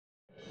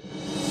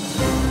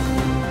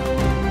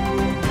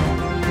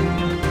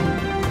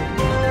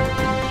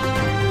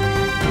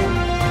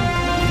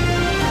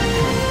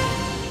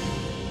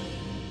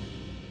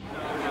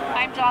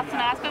Dawson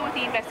Aspa with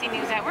the Investing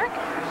News Network.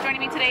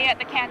 Joining me today at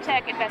the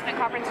CanTech Investment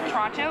Conference in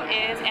Toronto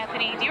is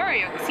Anthony Di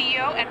Iorio,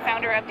 CEO and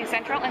founder of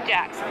Decentral and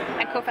Jaxx,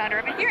 and co-founder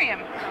of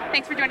Ethereum.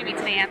 Thanks for joining me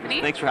today,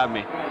 Anthony. Thanks for having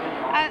me.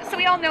 So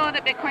we all know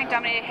that Bitcoin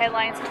dominated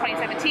headlines in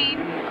 2017,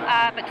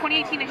 but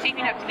 2018 is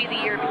shaping up to be the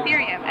year of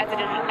Ethereum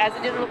as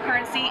a digital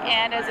currency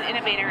and as an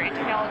innovator in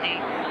technology.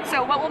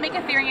 So what will make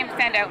Ethereum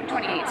stand out in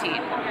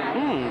 2018?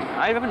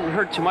 I haven't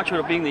heard too much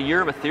about it being the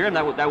year of Ethereum.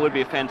 That would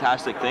be a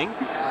fantastic thing.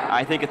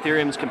 I think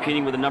Ethereum is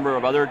competing with a number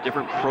of other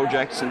different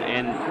projects and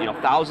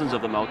thousands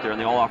of them out there, and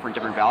they all offer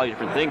different value,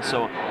 different things.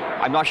 So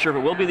I'm not sure if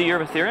it will be the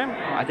year of Ethereum.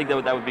 I think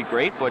that would be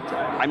great, but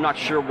I'm not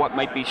sure what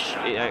might be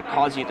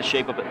causing it to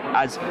shape up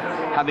as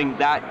having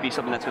that be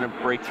something that's going to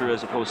break through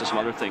as opposed to some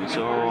other things.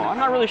 So I'm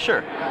not really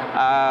sure.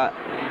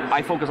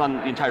 I focus on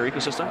the entire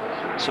ecosystem.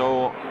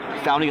 So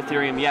founding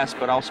Ethereum, yes,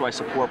 but also I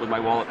support with my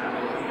wallet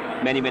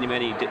many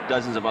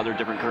dozens of other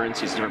different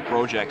currencies, different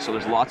projects. So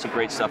there's lots of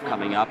great stuff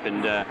coming up,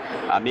 and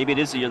maybe it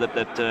is the year that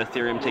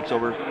Ethereum takes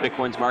over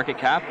Bitcoin's market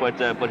cap,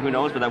 but who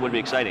knows, but that would be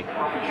exciting.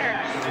 Sure.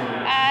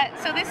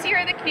 So this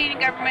year the Canadian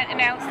government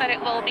announced that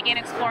it will begin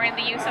exploring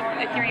the use of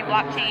Ethereum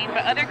blockchain,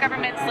 but other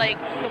governments like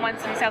the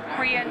ones in South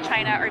Korea and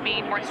China are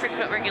being more strict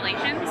about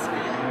regulations.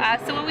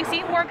 So will we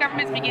see more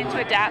governments begin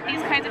to adapt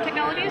these kinds of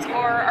technologies,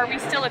 or are we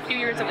still a few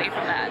years away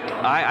from that?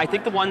 I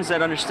think the ones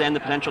that understand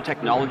the potential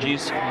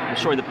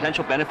the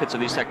potential benefits of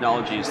these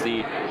technologies,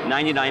 the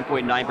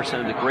 99.9%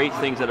 of the great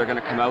things that are going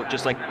to come out,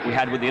 just like we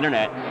had with the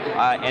internet,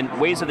 and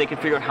ways that they can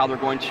figure out how they're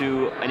going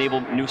to enable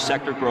new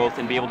sector growth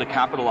and be able to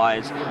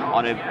capitalize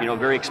on a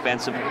very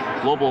expensive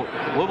global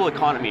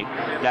economy,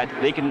 that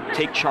they can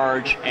take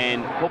charge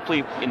and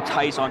hopefully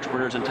entice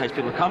entrepreneurs, entice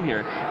people to come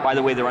here. By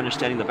the way, they're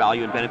understanding the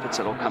value and benefits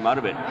that will come out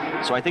of it.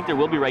 So I think there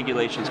will be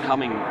regulations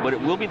coming, but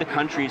it will be the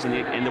countries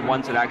and the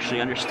ones that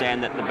actually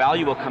understand that the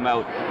value will come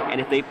out,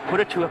 and if they put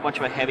it too much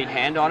of a heavy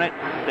hand on it,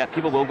 that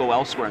people will go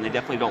elsewhere, and they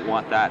definitely don't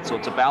want that. So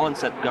it's a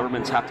balance that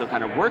governments have to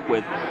kind of work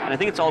with, and I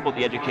think it's all about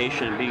the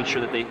education and making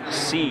sure that they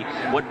see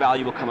what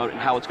value will come out and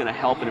how it's going to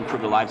help and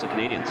improve the lives of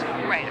Canadians.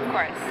 Right, of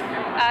course.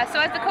 So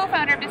as the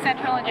co-founder of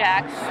Decentral and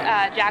Jaxx,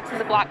 Jaxx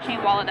is a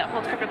blockchain wallet that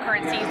holds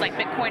cryptocurrencies like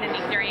Bitcoin and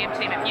Ethereum, to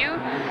name a few,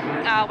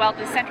 while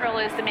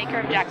Decentral is the maker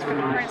of Jaxx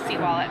cryptocurrency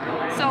wallet.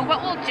 So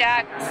what will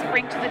Jaxx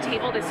bring to the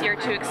table this year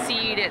to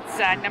exceed its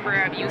number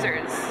of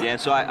users? Yeah,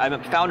 so I'm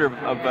a founder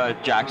of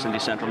Jaxx and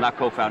Decentral, not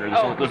co-founder.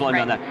 There's only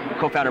on that,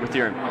 co-founder of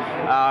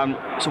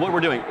Ethereum. So what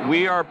we're doing,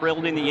 we are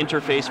building the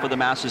interface for the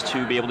masses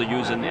to be able to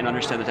use and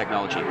understand the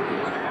technology.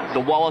 The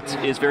wallet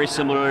is very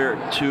similar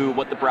to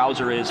what the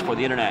browser is for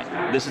the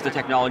internet. This is the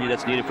technology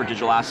that's needed for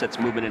digital assets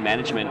movement and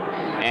management,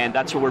 and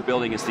that's what we're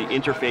building, is the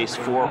interface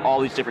for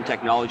all these different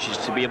technologies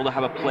to be able to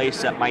have a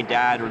place that my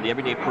dad or the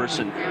everyday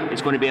person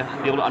is going to be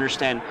able to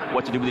understand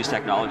what to do with these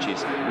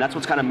technologies. And that's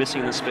what's kind of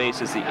missing in the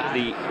space, is the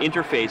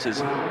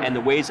interfaces and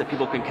the ways that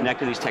people can connect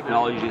to these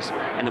technologies,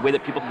 and the way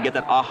that people can get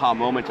that aha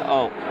moment to,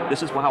 oh,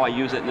 this is how I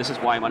use it, and this is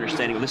why I'm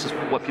understanding, or this is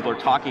what people are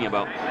talking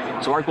about.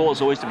 So our goal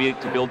is always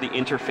to build the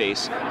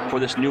interface for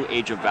this new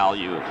age of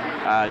value.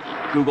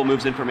 Google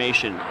moves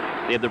information.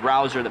 They have the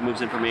browser that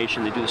moves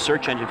information. They do the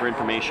search engine for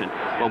information.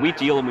 Well, we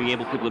deal and we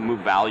enable people to move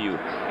value,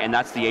 and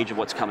that's the age of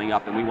what's coming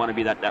up. And we want to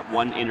be that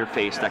one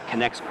interface that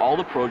connects all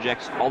the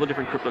projects, all the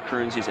different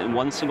cryptocurrencies in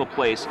one single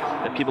place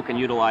that people can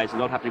utilize and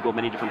don't have to go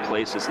many different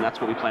places. And that's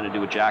what we plan to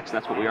do with Jaxx, and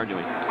that's what we are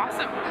doing.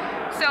 Awesome.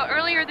 So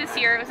earlier this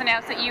year, it was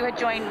announced that you had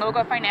joined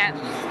Mogo Finance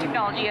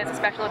Technology as a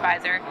special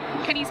advisor.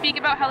 Can you speak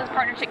about how this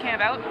partnership came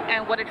about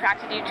and what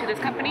attracted you to this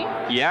company?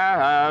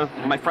 Yeah,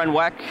 my friend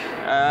Weck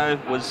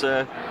was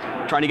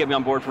trying to get me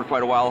on board for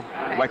quite a while.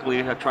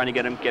 Luckily, trying to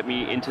get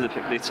me into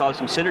they saw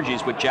some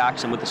synergies with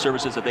Jaxx and with the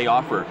services that they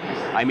offer.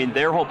 I mean,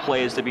 their whole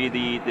play is to be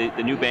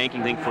the new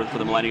banking thing for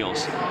the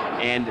millennials.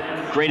 And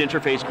great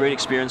interface, great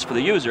experience for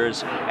the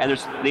users, and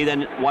they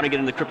then want to get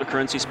in the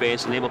cryptocurrency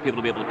space and enable people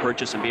to be able to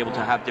purchase and be able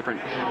to have different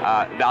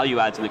value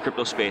adds in the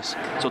crypto space.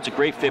 So it's a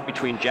great fit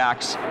between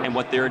Jaxx and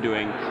what they're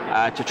doing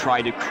to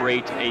try to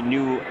create a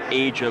new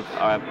age of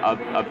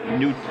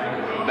new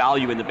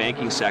value in the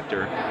banking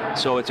sector.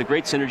 So it's a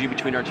great synergy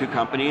between our two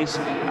companies.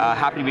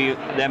 Happy to be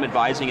them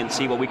advising and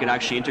see what we can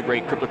actually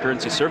integrate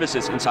cryptocurrency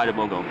services inside of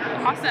Mogo.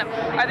 Awesome.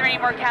 Are there any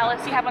more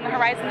catalysts you have on the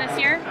horizon this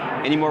year?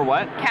 Any more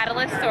what?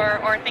 Catalysts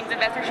or things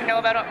investors should know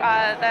about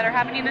that are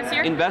happening this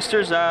year?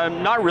 Investors,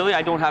 not really.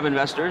 I don't have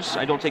investors.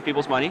 I don't take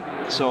people's money.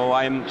 So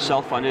I'm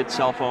self-funded,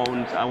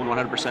 self-owned. I own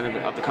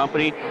 100% of the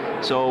company.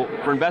 So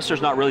for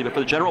investors, not really. But for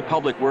the general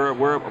public, we're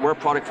a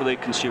product for the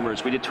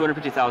consumers. We did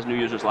 250,000 new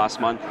users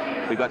last month.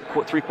 We've got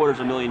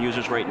 750,000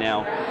 users right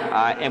now.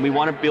 And we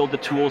want to build the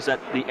tools that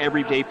the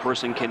everyday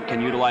person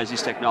can utilize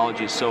these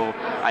technologies. So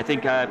I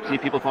think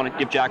people want to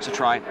give Jaxx a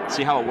try,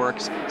 see how it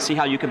works, see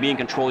how you can be in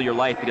control of your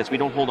life, because we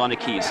don't hold on to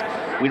keys.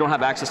 We don't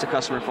have access to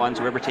customer funds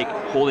or ever take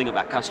holding of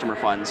that customer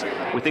funds.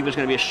 We think there's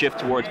going to be a shift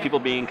towards people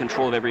being in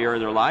control of every area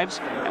of their lives,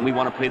 and we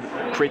want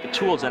to create the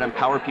tools that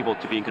empower people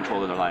to be in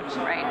control of their lives.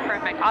 Right,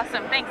 perfect,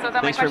 awesome. Thanks, those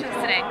are my questions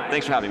today.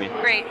 Thanks for having me.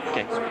 Great.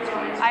 Okay.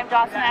 I'm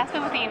Dawson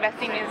Aspa with the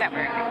Investing News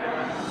Network.